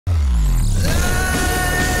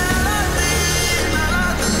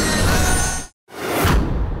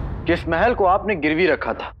किस महल को आपने गिरवी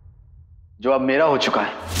रखा था, जो अब मेरा हो चुका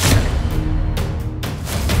है।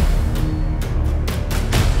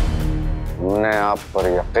 हमने आप पर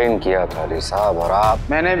यकीन किया था अली साहब, और आप।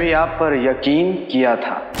 मैंने भी आप पर यकीन किया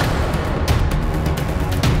था।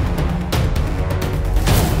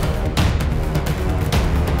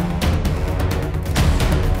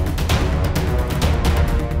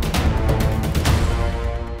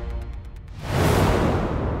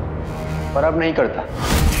 पर अब नहीं करता।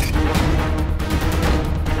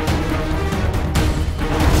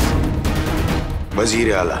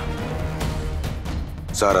 वजीर आला,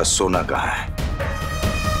 सारा सोना कहाँ है?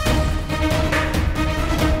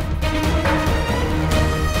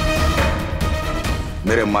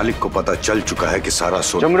 मेरे मालिक को पता चल चुका है कि सारा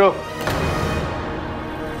सोना। झुमरू,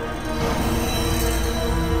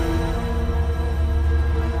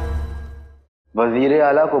 वजीर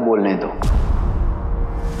आला को बोलने दो।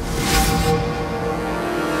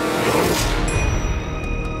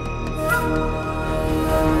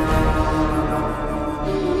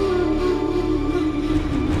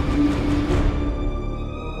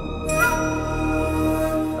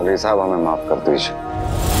 अली साहब, हमें माफ कर दीजिए।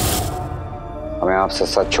 हमें आपसे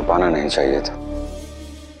सच छुपाना नहीं चाहिए था।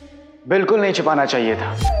 बिल्कुल नहीं छुपाना चाहिए था।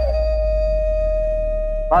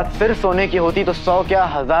 बात सिर्फ सोने की होती तो 100 क्या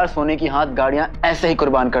 1000 सोने की हाथ गाड़ियां ऐसे ही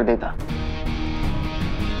कुर्बान कर देता।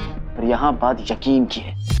 पर यहां बात यकीन की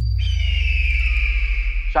है।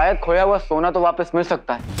 शायद खोया हुआ सोना तो वापस मिल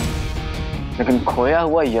सकता है, लेकिन खोया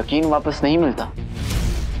हुआ यकीन वापस नहीं मिलता।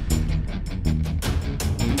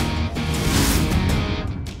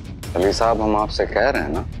 अली साहब, हम आपसे कह रहे हैं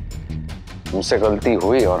ना, हमसे गलती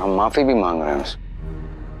हुई और हम माफी भी मांग रहे हैं उससे।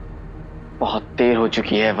 बहुत देर हो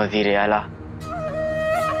चुकी है वजीर आला।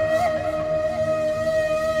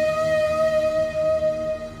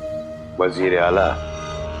 वजीर आला,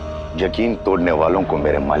 यकीन तोड़ने वालों को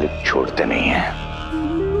मेरे मालिक छोड़ते नहीं हैं।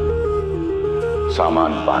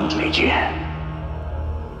 सामान बांध लीजिए,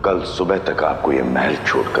 कल सुबह तक आपको यह महल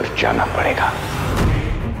छोड़कर जाना पड़ेगा।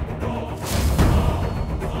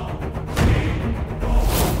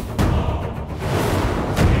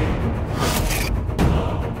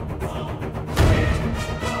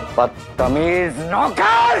 बदतमीज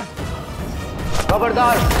नौकर!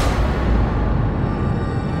 खबरदार!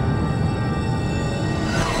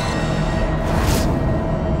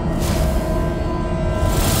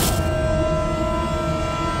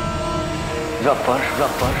 जफर,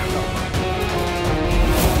 जफर,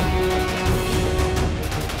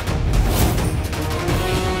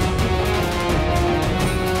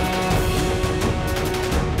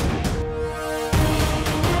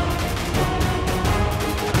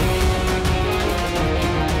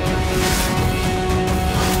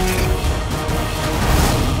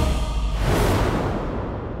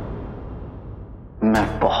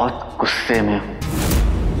 मैं बहुत गुस्से में हूं।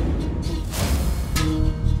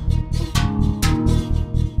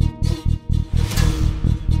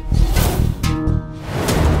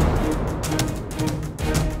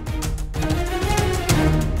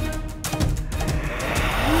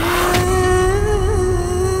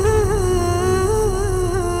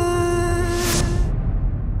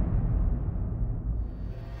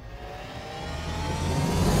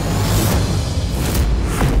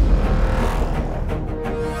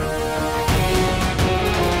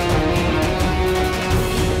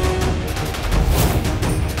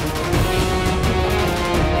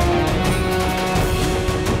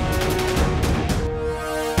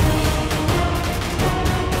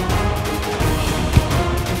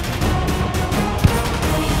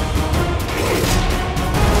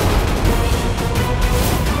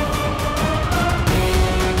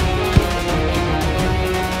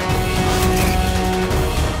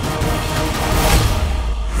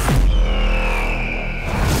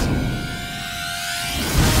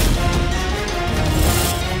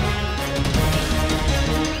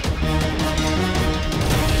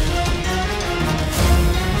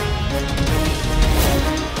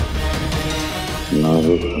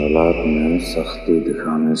 नाजुक हालात में सख्ती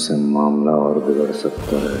दिखाने से मामला और बिगड़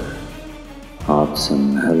सकता है। हाथ से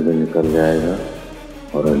महल भी निकल जाएगा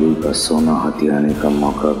और अली का सोना हथियाने का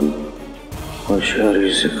मौका भी।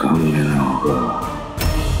 होशियारी से काम लेना होगा।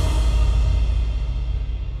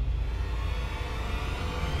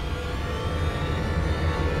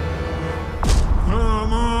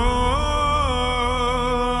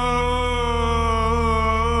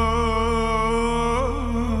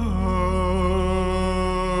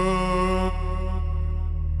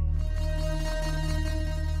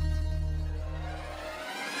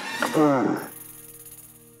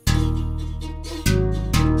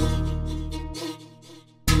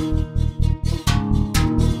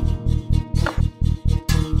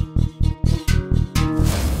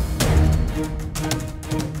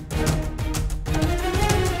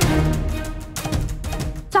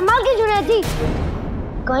 संभाल के जुनैदी।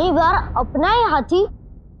 कई बार अपना ही हाथी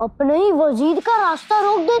अपने ही वजीर का रास्ता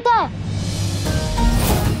रोक देता है।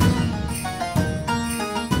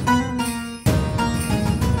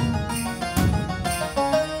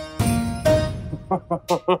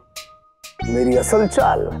 मेरी असल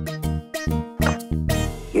चाल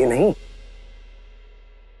ये नहीं,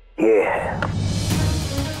 ये है।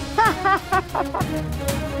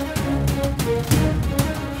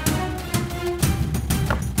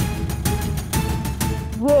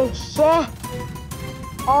 ये शेह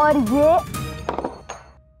और ये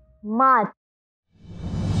मात।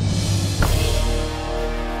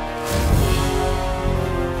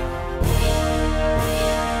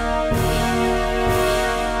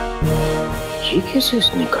 ये कैसे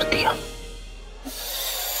इसने कर दिया?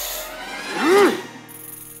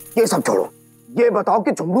 ये सब छोड़ो, ये बताओ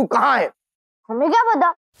कि झुमरू कहाँ है? हमें क्या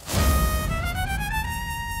पता?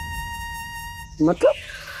 मतलब?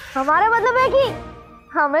 हमारा मतलब है कि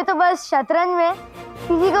हमें तो बस शतरंज में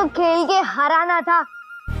किसी को खेल के हराना था।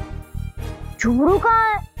 झुमरू कहाँ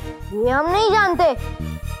है ये हम नहीं जानते।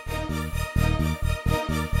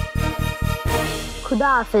 खुदा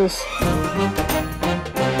हाफिज।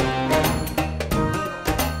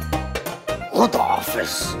 खुदा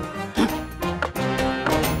हाफिज।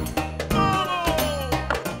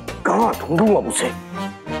 कहाँ ढूंढूं अब उसे?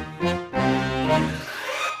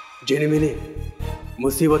 जिनी-मिनी,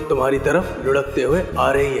 मुसीबत तुम्हारी तरफ लुढ़कते हुए आ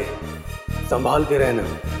रही है, संभाल के रहना।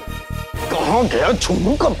 कहाँ गया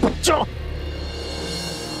झुमरू का बच्चा?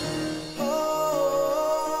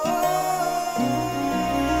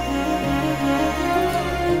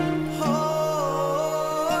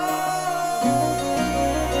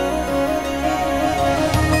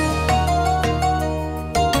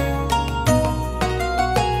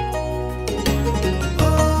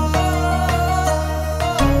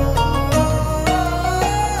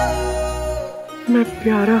 मैं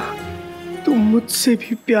प्यारा, तुम मुझसे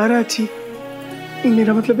भी प्यारा जी।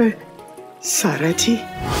 मेरा मतलब है सारा जी।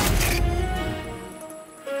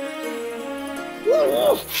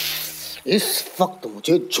 इस वक्त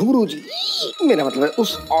मुझे झुमरू जी, मेरा मतलब है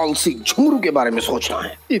उस आलसी झुमरू के बारे में सोचना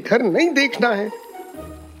है, इधर नहीं देखना है।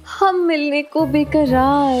 हम मिलने को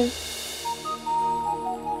बेकरार,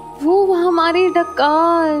 वो हमारी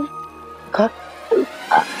डकार।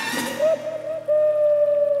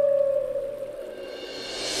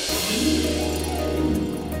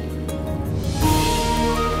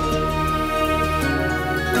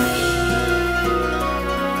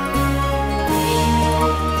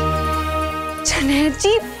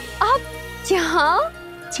 जी आप यहाँ?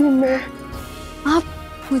 जी मैं। आप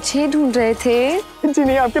मुझे ढूंढ रहे थे? जी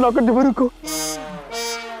नहीं, आपके नौकर झुमरू को।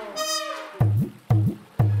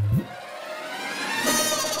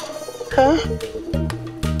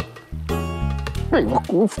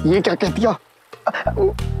 बेवकूफ, ये क्या कह दिया?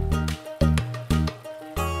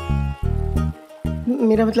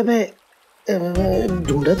 मेरा मतलब है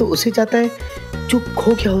ढूंढा तो उसे जाता है जो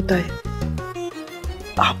खो गया होता है।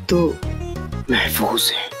 आप तो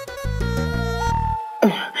महफूज है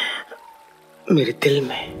मेरे दिल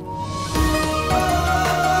में।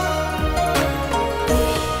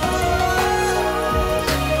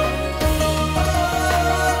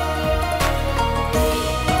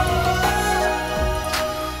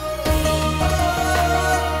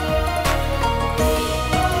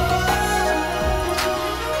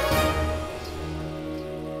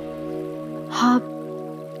 आप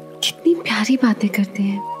कितनी प्यारी बातें करते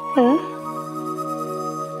हैं।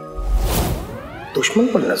 दुश्मन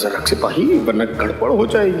पर नजर रख सिपाही, वरना गड़बड़ हो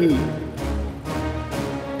जाएगी।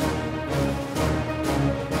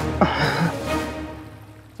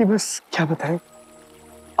 ये बस क्या बताएं,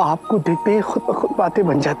 आपको देखते ही खुद ब खुद बातें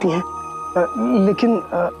बन जाती हैं। लेकिन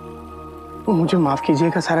मुझे माफ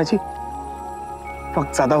कीजिएगा सारा जी,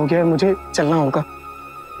 वक्त ज्यादा हो गया है, मुझे चलना होगा।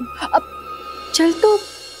 अब चल तो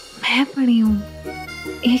मैं पड़ी हूँ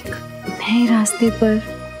एक नए रास्ते पर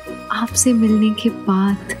आपसे मिलने के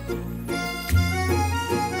बाद।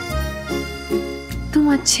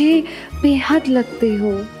 तुम अच्छे बेहद लगते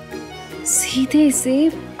हो, सीधे से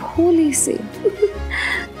भोले से,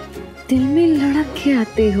 दिल में लड़क के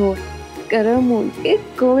आते हो, गरम उनके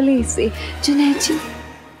गोले से। जुनैद जी,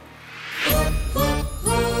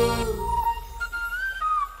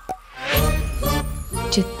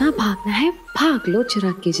 जितना भागना है भाग लो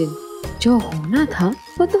चिराग के जिन। जो होना था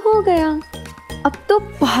वो तो हो गया, अब तो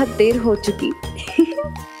बहुत देर हो चुकी।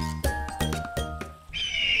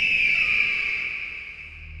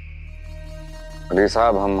 अली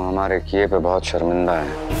साहब, हम हमारे किए पे बहुत शर्मिंदा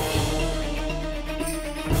हैं।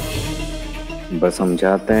 बस हम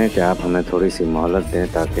चाहते हैं कि आप हमें थोड़ी सी मोहलत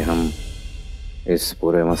दें ताकि हम इस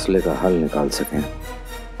पूरे मसले का हल निकाल सकें।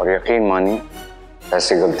 और यकीन मानिए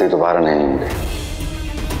ऐसी गलती दोबारा नहीं होगी।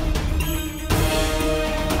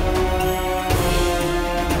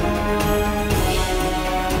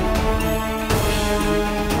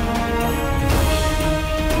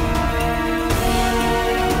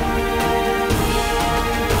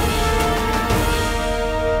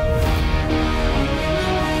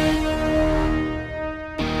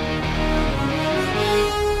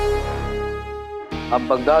 अब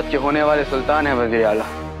बगदाद के होने वाले सुल्तान है वज़ीर आला।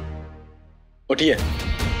 उठिए।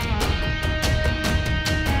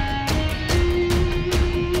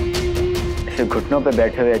 ऐसे घुटनों पे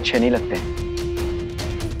बैठे हुए अच्छे नहीं लगते।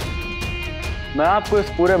 मैं आपको इस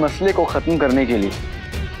पूरे मसले को खत्म करने के लिए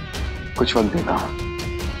कुछ वक्त देता हूं।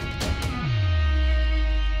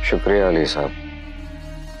 शुक्रिया अली साहब,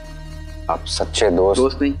 आप सच्चे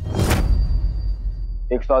दोस्त नहीं,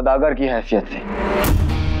 एक सौदागर की हैसियत से।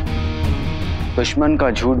 दुश्मन का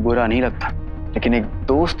झूठ बुरा नहीं लगता, लेकिन एक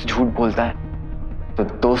दोस्त झूठ बोलता है तो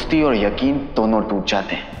दोस्ती और यकीन दोनों टूट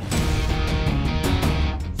जाते हैं।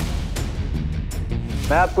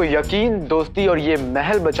 मैं आपको यकीन, दोस्ती और ये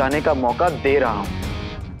महल बचाने का मौका दे रहा हूं।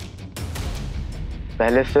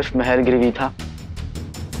 पहले सिर्फ महल गिरवी था,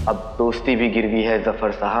 अब दोस्ती भी गिरवी है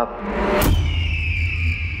जफर साहब।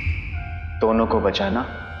 दोनों को बचाना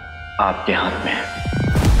आपके हाथ में है।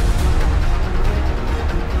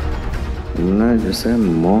 मैं जिसे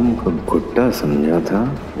मोम का गुड्डा समझा था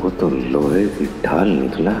वो तो लोहे की ढाल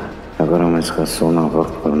निकला। अगर हम इसका सोना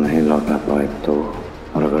वक्त पर नहीं लौटा पाए तो,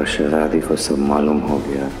 और अगर शहजादी को सब मालूम हो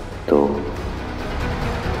गया तो।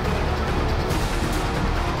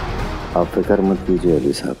 आप फिक्र मत कीजिए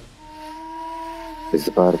अली साहब, इस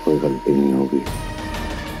बार कोई गलती नहीं होगी।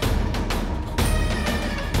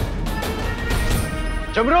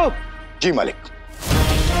 झुमरू। जी मालिक।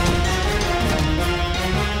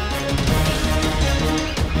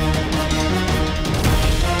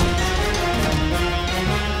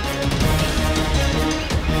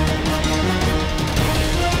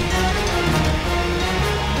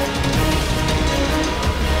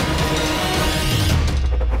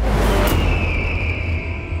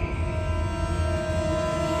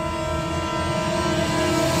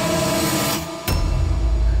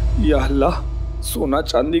 या अल्लाह, सोना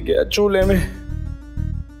चांदी गया चूल्हे में,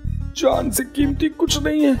 जान से कीमती कुछ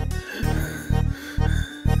नहीं है।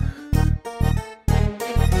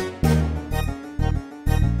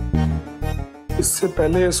 इससे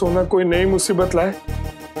पहले ये सोना कोई नई मुसीबत लाए,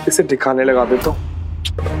 इसे ठिकाने लगा देता हूं।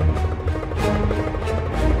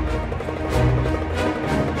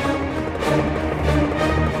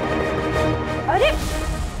 अरे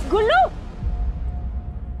गुल्लू,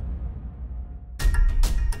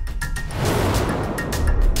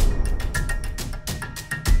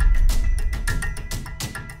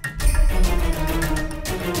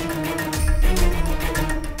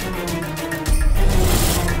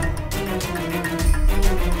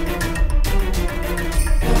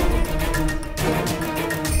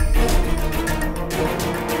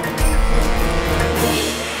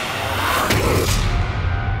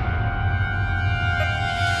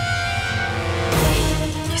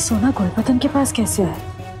 सोना गुलबदन के पास कैसे आया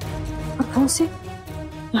और वो उसे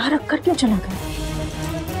यहाँ रख कर क्यों चला गया?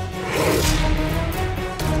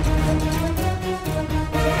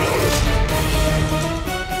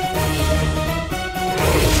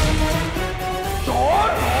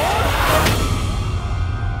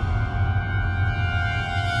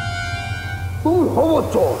 तुम हो वो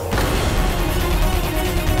चोर।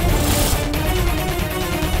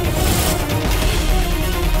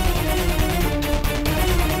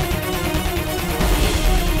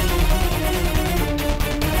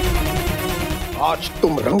 आज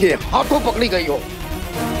तुम रंगे हाथों पकड़ी गई हो।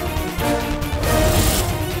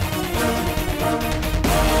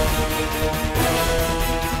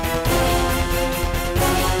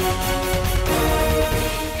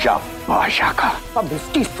 शाबाश आका। अब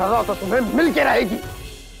इसकी सजा तो तुम्हें मिल के रहेगी।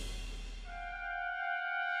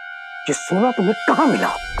 ये सोना तुम्हें कहाँ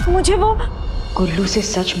मिला? मुझे वो गुल्लू से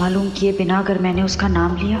सच मालूम किए बिना अगर मैंने उसका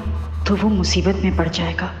नाम लिया तो वो मुसीबत में पड़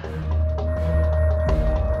जाएगा।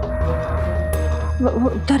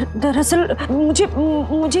 दरअसल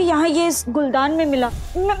मुझे यहाँ ये इस गुलदान में मिला।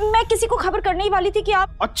 मैं किसी को खबर करने ही वाली थी कि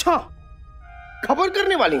आप। अच्छा, खबर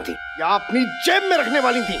करने वाली थी या अपनी जेब में रखने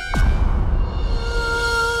वाली थी?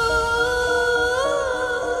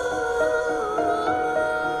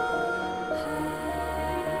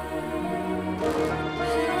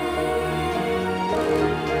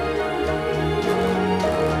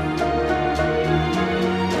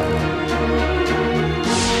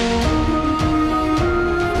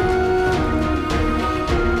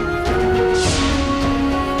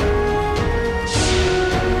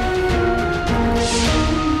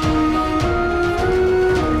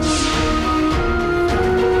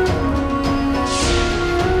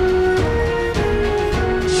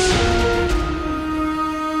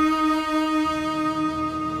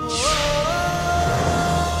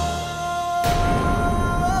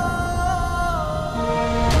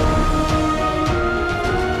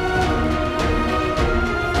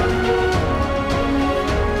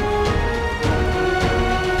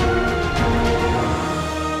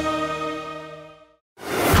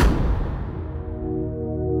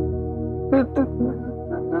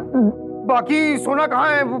 बाकी सोना कहाँ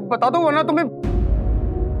है वो बता दो, वरना तुम्हें,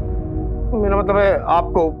 मेरा मतलब है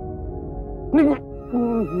आपको नहीं,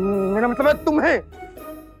 मेरा मतलब है तुम्हें।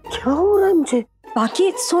 क्या हो रहा है मुझे?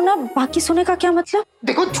 बाकी सोने का क्या मतलब?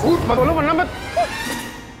 देखो झूठ मत बोलो वरना मैं।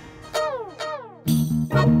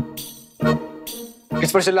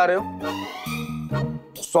 किस पर चिल्ला रहे हो?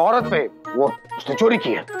 उस औरत पे, वो उसने चोरी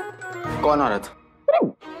की है। कौन औरत?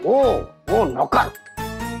 वो नौकर।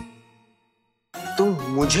 तुम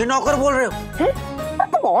मुझे नौकर बोल रहे हो?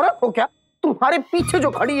 तुम औरत हो क्या? तुम्हारे पीछे जो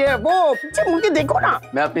खड़ी है वो पीछे मुड़ के देखो ना।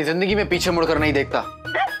 मैं अपनी जिंदगी में पीछे मुड़कर नहीं देखता।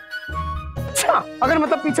 अच्छा, अगर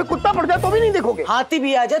मतलब पीछे कुत्ता पड़ जाए तो भी नहीं देखोगे? हाथी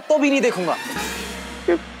भी आ जाए तो भी नहीं देखूंगा।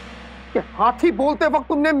 हाथी बोलते वक्त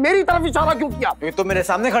तुमने मेरी तरफ इशारा क्यों किया? क्योंकि तुम मेरे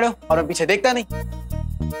सामने खड़े हो और मैं पीछे देखता नहीं।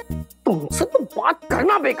 तुमसे तो बात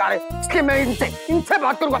करना बेकार है, इसलिए मैं इनसे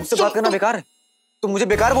बात करूंगा। तुमसे बात करना बेकार है? तुम मुझे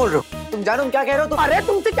बेकार बोल रहे हो? तुम जानो तुम क्या कह रहे हो? तुम अरे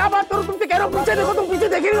तुमसे क्या बात करूं? तुमसे कह रहा हूं पीछे देखो, तुम पीछे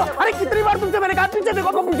देख रही हो। अरे कितनी बार तुमसे मैंने कहा पीछे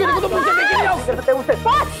देखो, तुम पीछे देखो, तुम पीछे देख रही हो।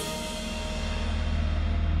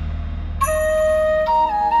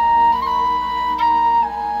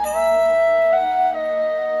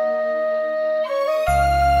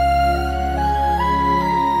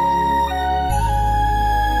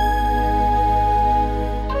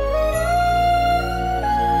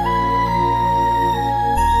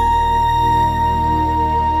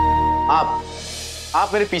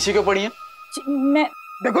 आप मेरे पीछे क्यों पड़ी हैं? मैं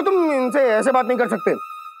देखो तुम इनसे ऐसे बात नहीं कर सकते।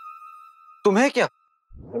 तुम्हें क्या?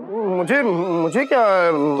 मुझे क्या?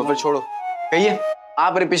 तो फिर छोड़ो, कहिए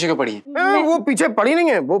आप मेरे पीछे क्यों पड़ी हैं? वो पीछे पड़ी नहीं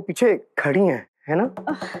है, वो पीछे खड़ी है ना?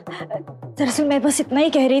 दरअसल मैं बस इतना ही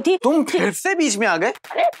कह रही थी। तुम फिर से बीच में आ गए?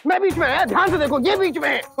 मैं बीच में है, ध्यान से देखो, ये बीच में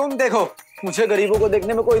है। तुम देखो, मुझे गरीबों को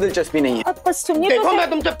देखने में कोई दिलचस्पी नहीं है। अब बस सुनिए देखो तो मैं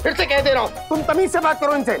तुमसे फिर से कह दे रहा हूँ, तुम तमीज से बात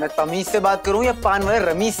करो इनसे। मैं तमीज से बात करूं या पान वाले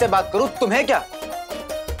रमीज से बात करूं, तुम्हें क्या?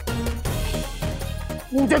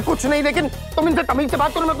 मुझे कुछ नहीं, लेकिन तुम इनसे तमीज से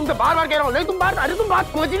बात करो। मैं तुमसे बार बार कह रहा हूँ, नहीं तुम बात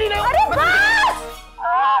समझ ही नहीं रहे हो। अरे बस!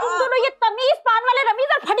 तुम दोनों ये तमीज, पान वाले रमीज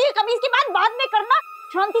और फटी हुई कमीज की बात बाद में करना।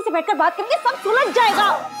 शांति से बैठकर बात करेंगे, सब सुलझ जाएगा।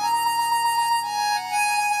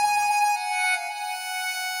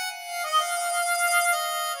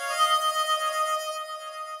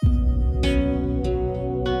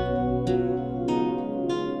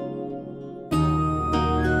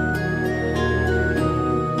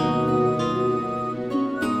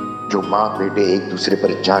 जो माँ बेटे एक दूसरे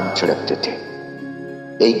पर जान छिड़कते थे,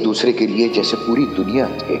 एक दूसरे के लिए जैसे पूरी दुनिया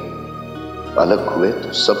थे, अलग हुए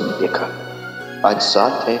तो सबने देखा। आज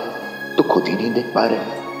साथ है तो खुद ही नहीं देख पा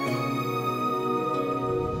रहे।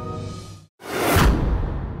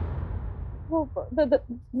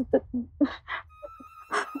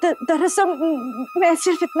 दरअसल मैं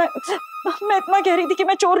सिर्फ इतना कह रही थी कि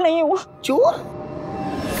मैं चोर नहीं हूँ। चोर?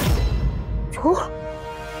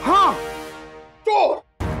 हाँ चोर।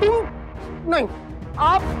 तुम नहीं,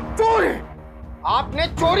 आप चोर हैं। आपने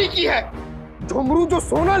चोरी की है। झुमरू जो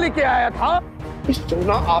सोना लेके आया था, इस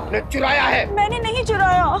सोना आपने चुराया है। मैंने नहीं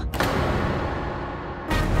चुराया।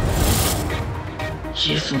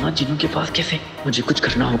 ये सोना जिन्नू के पास कैसे? मुझे कुछ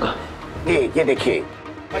करना होगा। ये देखिए।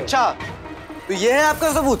 अच्छा, तो ये है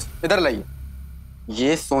आपका सबूत? इधर लाइए।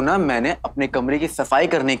 ये सोना मैंने अपने कमरे की सफाई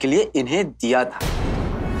करने के लिए इन्हें दिया था।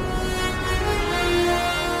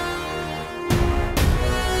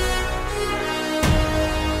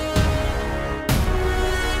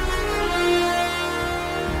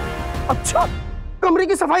 अच्छा, कमरे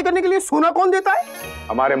की सफाई करने के लिए सोना कौन देता है?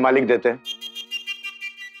 हमारे मालिक देते हैं।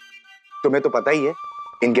 तुम्हें तो पता ही है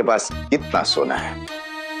इनके पास कितना सोना है।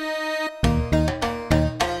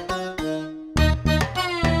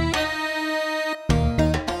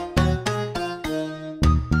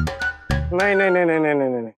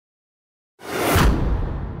 नहीं।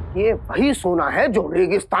 ये वही सोना है जो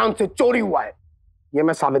रेगिस्तान से चोरी हुआ है। ये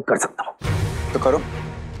मैं साबित कर सकता हूँ। तो करो।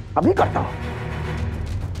 अभी करता हूँ।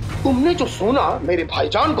 तुमने जो सोना मेरे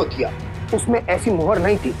भाईजान को दिया, उसमें ऐसी मोहर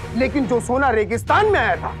नहीं थी, लेकिन जो सोना रेगिस्तान में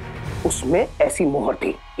आया था, उसमें ऐसी मोहर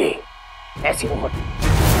थी। ये ऐसी मोहर थी।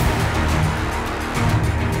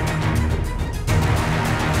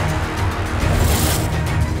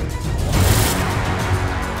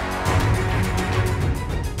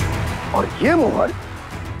 और ये मोहर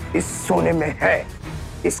इस सोने में है।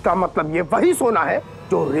 इसका मतलब ये वही सोना है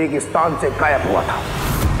जो रेगिस्तान से गायब हुआ था।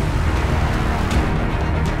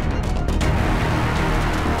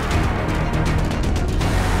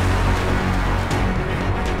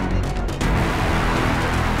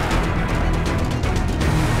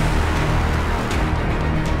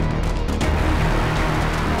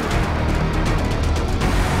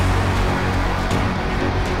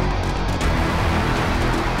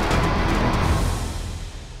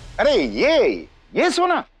 अरे ये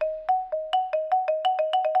सोना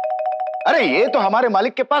अरे ये तो हमारे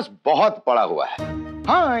मालिक के पास बहुत पड़ा हुआ है।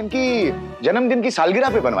 हाँ, इनकी जन्मदिन की सालगिरह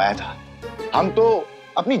पे बनवाया था। हम तो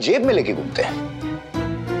अपनी जेब में लेके घूमते हैं।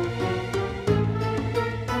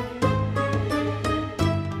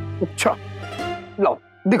 अच्छा, लाओ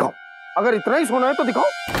दिखाओ, अगर इतना ही सोना है तो दिखाओ।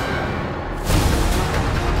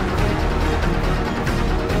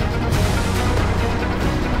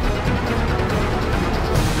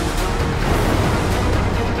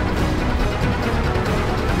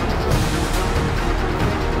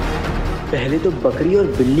 पहले तो बकरी और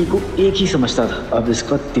बिल्ली को एक ही समझता था, अब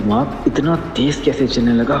इसका दिमाग इतना तेज कैसे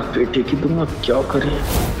चलने लगा। बेटे की तुम अब क्या करें।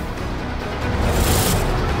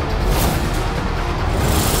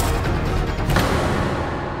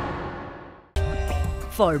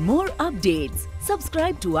 For more updates,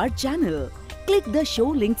 subscribe to our channel, click the show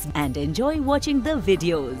links and enjoy watching the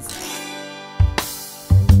videos.